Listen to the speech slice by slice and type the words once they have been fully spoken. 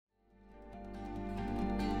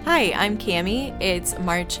Hi, I'm Cami. It's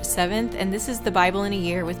March 7th, and this is the Bible in a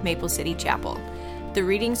Year with Maple City Chapel. The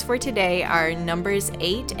readings for today are Numbers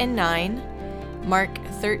 8 and 9, Mark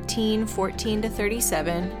 13, 14 to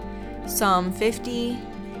 37, Psalm 50,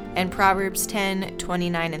 and Proverbs 10,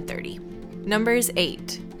 29 and 30. Numbers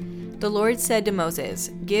 8. The Lord said to Moses,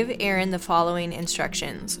 "Give Aaron the following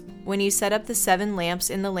instructions. When you set up the 7 lamps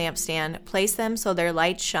in the lampstand, place them so their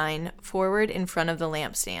lights shine forward in front of the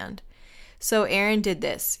lampstand." So Aaron did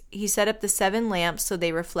this. He set up the 7 lamps so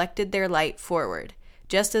they reflected their light forward,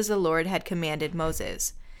 just as the Lord had commanded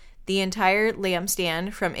Moses. The entire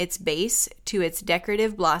lampstand, from its base to its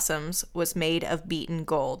decorative blossoms, was made of beaten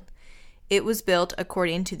gold. It was built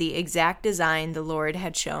according to the exact design the Lord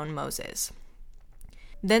had shown Moses.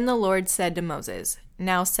 Then the Lord said to Moses,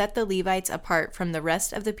 "Now set the Levites apart from the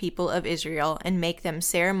rest of the people of Israel and make them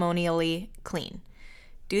ceremonially clean.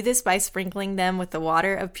 Do this by sprinkling them with the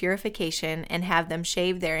water of purification and have them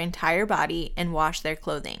shave their entire body and wash their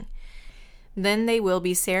clothing. Then they will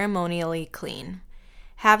be ceremonially clean.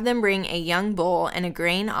 Have them bring a young bull and a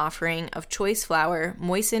grain offering of choice flour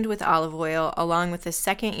moistened with olive oil along with a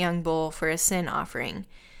second young bull for a sin offering.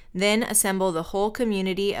 Then assemble the whole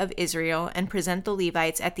community of Israel and present the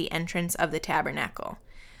Levites at the entrance of the tabernacle.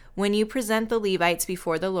 When you present the Levites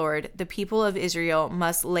before the Lord, the people of Israel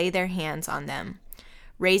must lay their hands on them.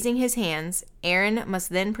 Raising his hands, Aaron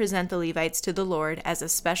must then present the Levites to the Lord as a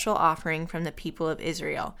special offering from the people of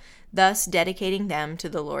Israel, thus dedicating them to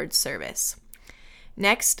the Lord's service.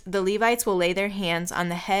 Next, the Levites will lay their hands on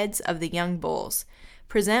the heads of the young bulls.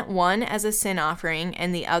 Present one as a sin offering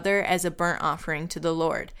and the other as a burnt offering to the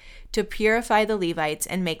Lord, to purify the Levites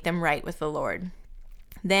and make them right with the Lord.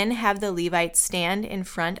 Then have the Levites stand in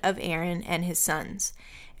front of Aaron and his sons,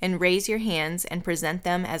 and raise your hands and present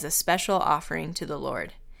them as a special offering to the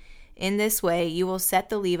Lord. In this way you will set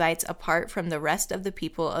the Levites apart from the rest of the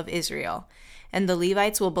people of Israel, and the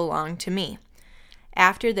Levites will belong to me.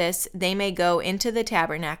 After this, they may go into the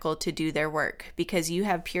tabernacle to do their work, because you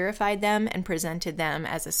have purified them and presented them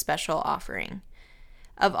as a special offering.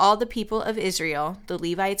 Of all the people of Israel, the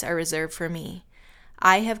Levites are reserved for me.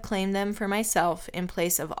 I have claimed them for myself in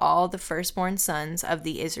place of all the firstborn sons of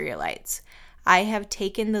the Israelites. I have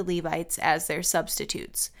taken the Levites as their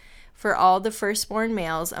substitutes. For all the firstborn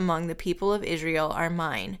males among the people of Israel are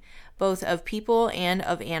mine, both of people and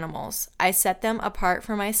of animals. I set them apart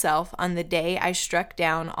for myself on the day I struck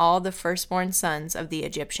down all the firstborn sons of the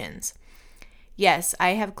Egyptians. Yes,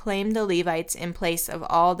 I have claimed the Levites in place of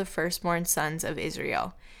all the firstborn sons of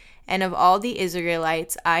Israel. And of all the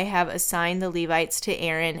Israelites, I have assigned the Levites to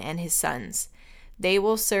Aaron and his sons. They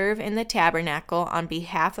will serve in the tabernacle on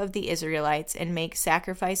behalf of the Israelites and make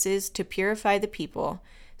sacrifices to purify the people,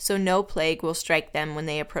 so no plague will strike them when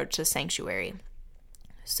they approach the sanctuary."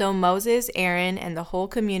 So Moses, Aaron, and the whole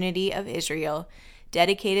community of Israel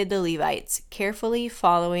dedicated the Levites, carefully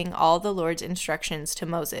following all the Lord's instructions to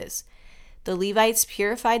Moses. The Levites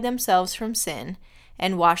purified themselves from sin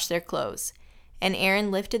and washed their clothes, and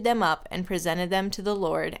Aaron lifted them up and presented them to the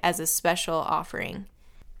Lord as a special offering.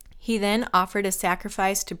 He then offered a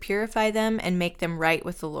sacrifice to purify them and make them right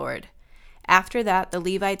with the Lord. After that, the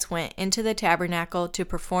Levites went into the tabernacle to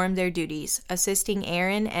perform their duties, assisting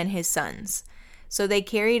Aaron and his sons. So they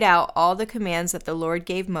carried out all the commands that the Lord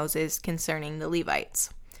gave Moses concerning the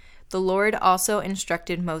Levites. The Lord also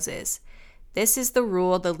instructed Moses, "This is the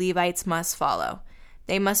rule the Levites must follow.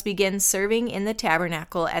 They must begin serving in the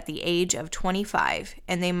tabernacle at the age of 25,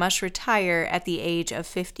 and they must retire at the age of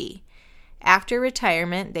 50. After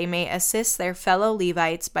retirement, they may assist their fellow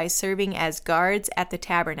Levites by serving as guards at the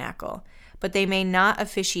tabernacle, but they may not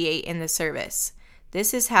officiate in the service.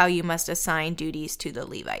 This is how you must assign duties to the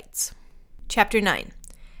Levites." Chapter 9.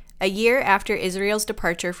 A year after Israel's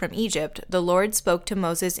departure from Egypt, the Lord spoke to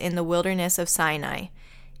Moses in the wilderness of Sinai.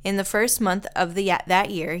 In the first month of that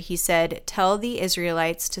year, he said, "Tell the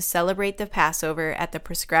Israelites to celebrate the Passover at the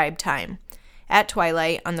prescribed time, at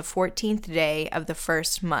twilight on the 14th day of the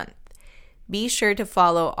first month. Be sure to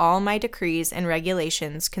follow all my decrees and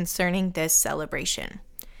regulations concerning this celebration."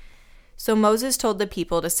 So Moses told the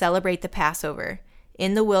people to celebrate the Passover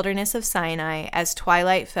in the wilderness of Sinai as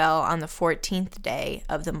twilight fell on the 14th day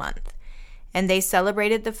of the month. And they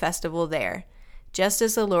celebrated the festival there, just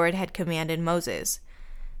as the Lord had commanded Moses.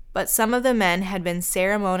 But some of the men had been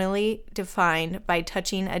ceremonially defiled by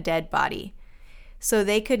touching a dead body, so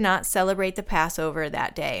they could not celebrate the Passover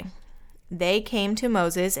that day. They came to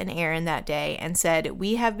Moses and Aaron that day and said,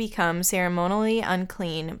 "We have become ceremonially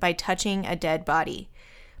unclean by touching a dead body.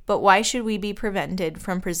 But why should we be prevented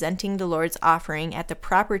from presenting the Lord's offering at the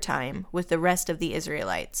proper time with the rest of the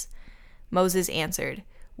Israelites?" Moses answered,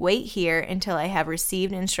 Wait here until I have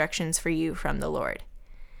received instructions for you from the Lord."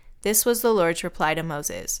 This was the Lord's reply to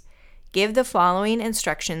Moses. "Give the following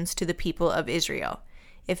instructions to the people of Israel.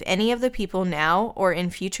 If any of the people now or in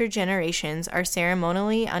future generations are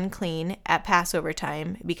ceremonially unclean at Passover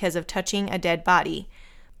time because of touching a dead body,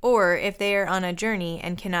 or if they are on a journey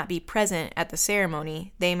and cannot be present at the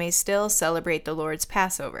ceremony, they may still celebrate the Lord's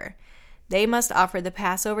Passover. They must offer the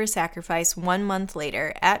Passover sacrifice 1 month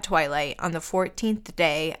later at twilight on the 14th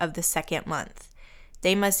day of the 2nd month.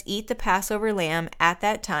 They must eat the Passover lamb at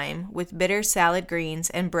that time with bitter salad greens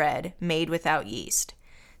and bread made without yeast.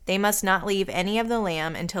 They must not leave any of the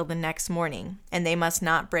lamb until the next morning, and they must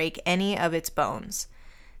not break any of its bones.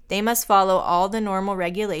 They must follow all the normal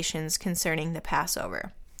regulations concerning the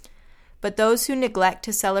Passover. But those who neglect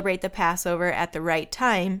to celebrate the Passover at the right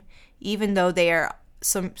time, even though they are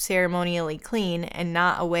ceremonially clean and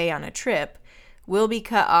not away on a trip, will be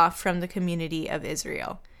cut off from the community of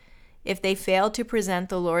Israel. If they fail to present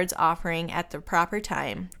the Lord's offering at the proper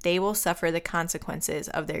time, they will suffer the consequences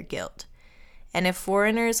of their guilt. And if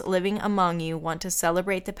foreigners living among you want to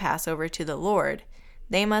celebrate the Passover to the Lord,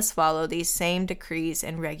 they must follow these same decrees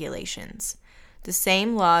and regulations. The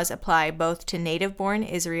same laws apply both to native-born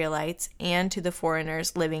Israelites and to the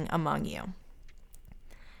foreigners living among you.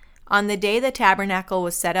 On the day the tabernacle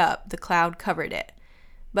was set up, the cloud covered it.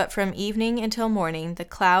 But from evening until morning, the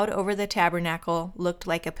cloud over the tabernacle looked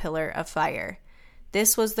like a pillar of fire.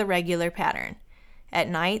 This was the regular pattern. At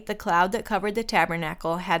night, the cloud that covered the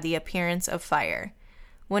tabernacle had the appearance of fire.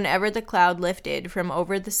 Whenever the cloud lifted from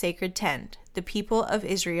over the sacred tent, the people of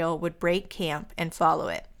Israel would break camp and follow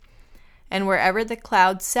it. And wherever the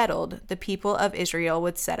cloud settled, the people of Israel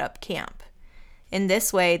would set up camp. In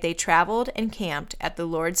this way, they traveled and camped at the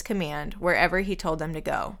Lord's command wherever he told them to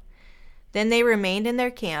go. Then they remained in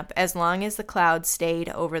their camp as long as the cloud stayed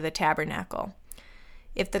over the tabernacle.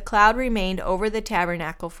 If the cloud remained over the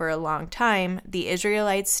tabernacle for a long time, the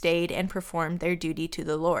Israelites stayed and performed their duty to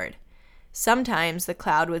the Lord. Sometimes the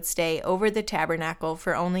cloud would stay over the tabernacle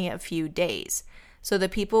for only a few days, so the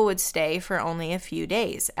people would stay for only a few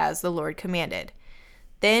days, as the Lord commanded.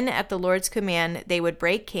 Then, at the Lord's command, they would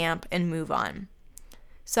break camp and move on.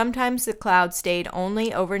 Sometimes the cloud stayed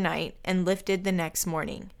only overnight and lifted the next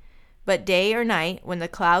morning. But day or night, when the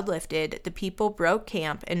cloud lifted, the people broke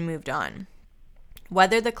camp and moved on.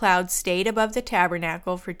 Whether the cloud stayed above the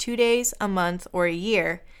tabernacle for 2 days, a month, or a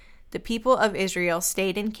year, the people of Israel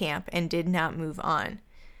stayed in camp and did not move on.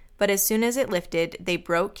 But as soon as it lifted, they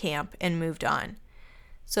broke camp and moved on.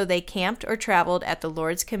 So they camped or traveled at the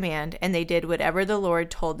Lord's command, and they did whatever the Lord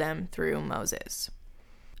told them through Moses.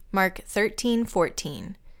 Mark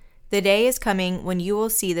 13:14. The day is coming when you will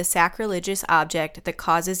see the sacrilegious object that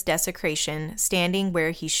causes desecration standing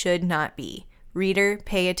where he should not be. Reader,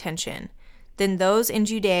 pay attention. Then those in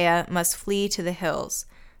Judea must flee to the hills.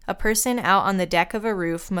 A person out on the deck of a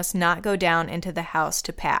roof must not go down into the house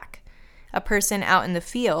to pack. A person out in the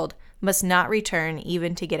field must not return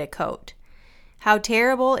even to get a coat. How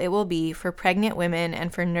terrible it will be for pregnant women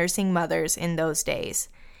and for nursing mothers in those days.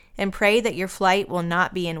 And pray that your flight will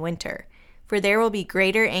not be in winter, for there will be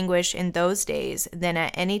greater anguish in those days than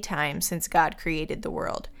at any time since God created the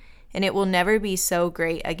world, and it will never be so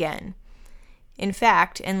great again. In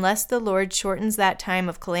fact, unless the Lord shortens that time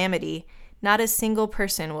of calamity, not a single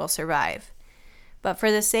person will survive. But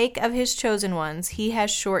for the sake of his chosen ones, he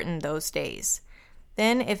has shortened those days.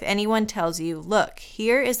 Then if anyone tells you, "Look,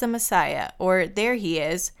 here is the Messiah," or "There he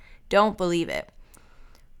is," don't believe it.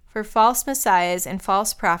 For false messiahs and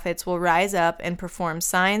false prophets will rise up and perform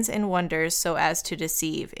signs and wonders so as to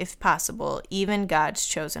deceive, if possible, even God's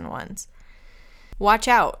chosen ones. Watch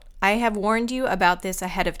out! I have warned you about this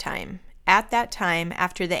ahead of time. At that time,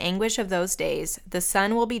 after the anguish of those days, the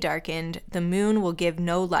sun will be darkened, the moon will give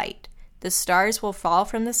no light, the stars will fall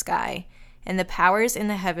from the sky, and the powers in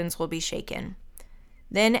the heavens will be shaken.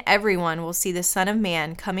 Then everyone will see the Son of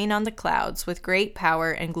Man coming on the clouds with great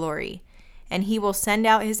power and glory. And he will send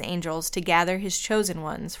out his angels to gather his chosen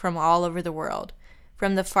ones from all over the world,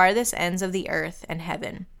 from the farthest ends of the earth and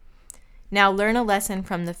heaven. Now learn a lesson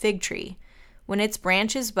from the fig tree. When its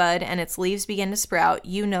branches bud and its leaves begin to sprout,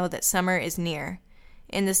 you know that summer is near.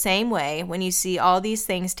 In the same way, when you see all these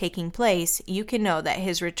things taking place, you can know that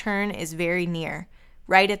his return is very near,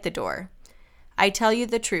 right at the door. I tell you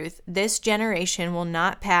the truth, this generation will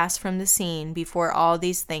not pass from the scene before all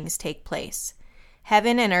these things take place.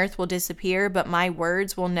 Heaven and earth will disappear, but my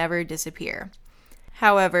words will never disappear.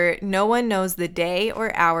 However, no one knows the day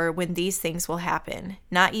or hour when these things will happen,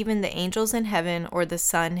 not even the angels in heaven or the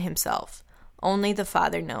Son himself. Only the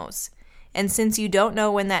Father knows. And since you don't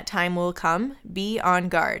know when that time will come, be on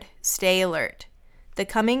guard. Stay alert. The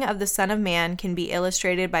coming of the Son of Man can be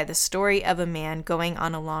illustrated by the story of a man going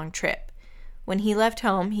on a long trip. When he left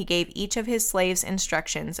home, he gave each of his slaves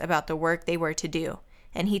instructions about the work they were to do,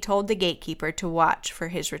 and he told the gatekeeper to watch for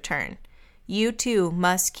his return. You too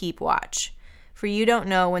must keep watch, for you don't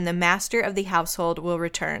know when the master of the household will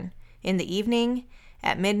return, in the evening,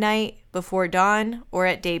 at midnight, before dawn, or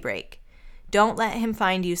at daybreak. Don't let him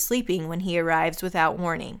find you sleeping when he arrives without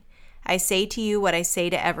warning. I say to you what I say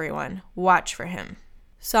to everyone, watch for him.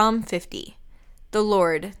 Psalm 50. The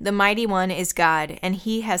Lord, the Mighty One, is God, and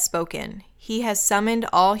he has spoken. He has summoned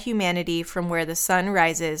all humanity from where the sun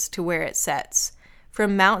rises to where it sets.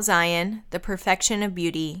 From Mount Zion, the perfection of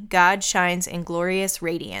beauty, God shines in glorious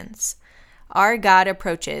radiance. Our God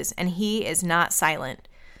approaches, and he is not silent.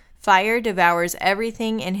 Fire devours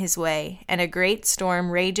everything in his way, and a great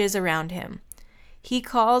storm rages around him. He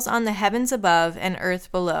calls on the heavens above and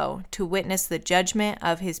earth below to witness the judgment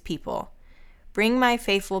of his people. Bring my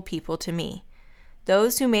faithful people to me,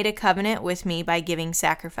 those who made a covenant with me by giving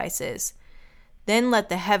sacrifices. Then let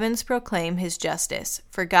the heavens proclaim his justice,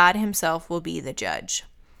 for God himself will be the judge.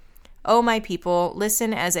 O my people,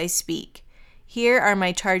 listen as I speak. Here are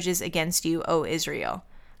my charges against you, O Israel.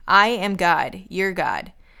 I am God, your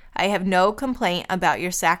God. I have no complaint about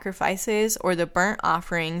your sacrifices or the burnt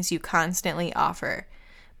offerings you constantly offer.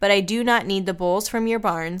 But I do not need the bulls from your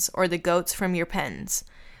barns or the goats from your pens.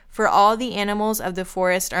 For all the animals of the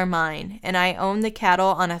forest are mine, and I own the cattle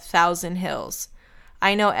on 1,000 hills.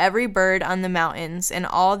 I know every bird on the mountains, and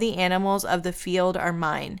all the animals of the field are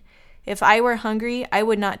mine. If I were hungry, I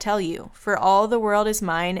would not tell you, for all the world is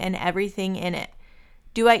mine and everything in it.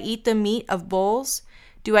 Do I eat the meat of bulls?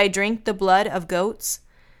 Do I drink the blood of goats?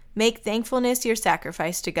 Make thankfulness your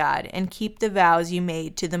sacrifice to God, and keep the vows you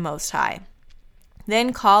made to the Most High.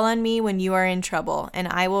 Then call on me when you are in trouble, and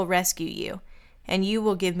I will rescue you, and you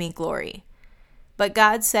will give me glory. But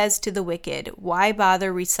God says to the wicked, why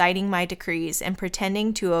bother reciting my decrees and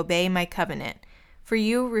pretending to obey my covenant? For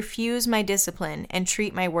you refuse my discipline and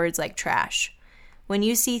treat my words like trash. When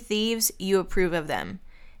you see thieves, you approve of them,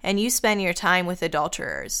 and you spend your time with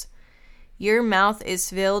adulterers. Your mouth is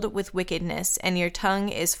filled with wickedness, and your tongue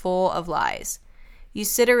is full of lies. You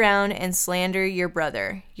sit around and slander your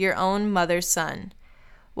brother, your own mother's son.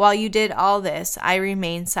 While you did all this, I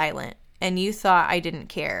remained silent, and you thought I didn't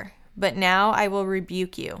care. But now I will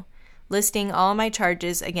rebuke you, listing all my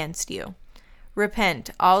charges against you.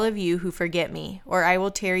 Repent, all of you who forget me, or I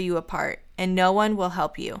will tear you apart, and no one will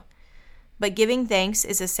help you. But giving thanks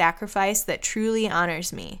is a sacrifice that truly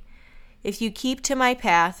honors me. If you keep to my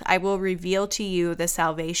path, I will reveal to you the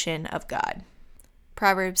salvation of God.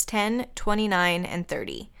 Proverbs 10:29 and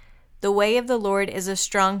 30. The way of the Lord is a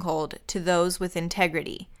stronghold to those with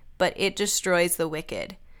integrity, but it destroys the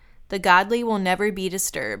wicked. The godly will never be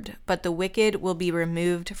disturbed, but the wicked will be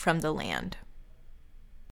removed from the land.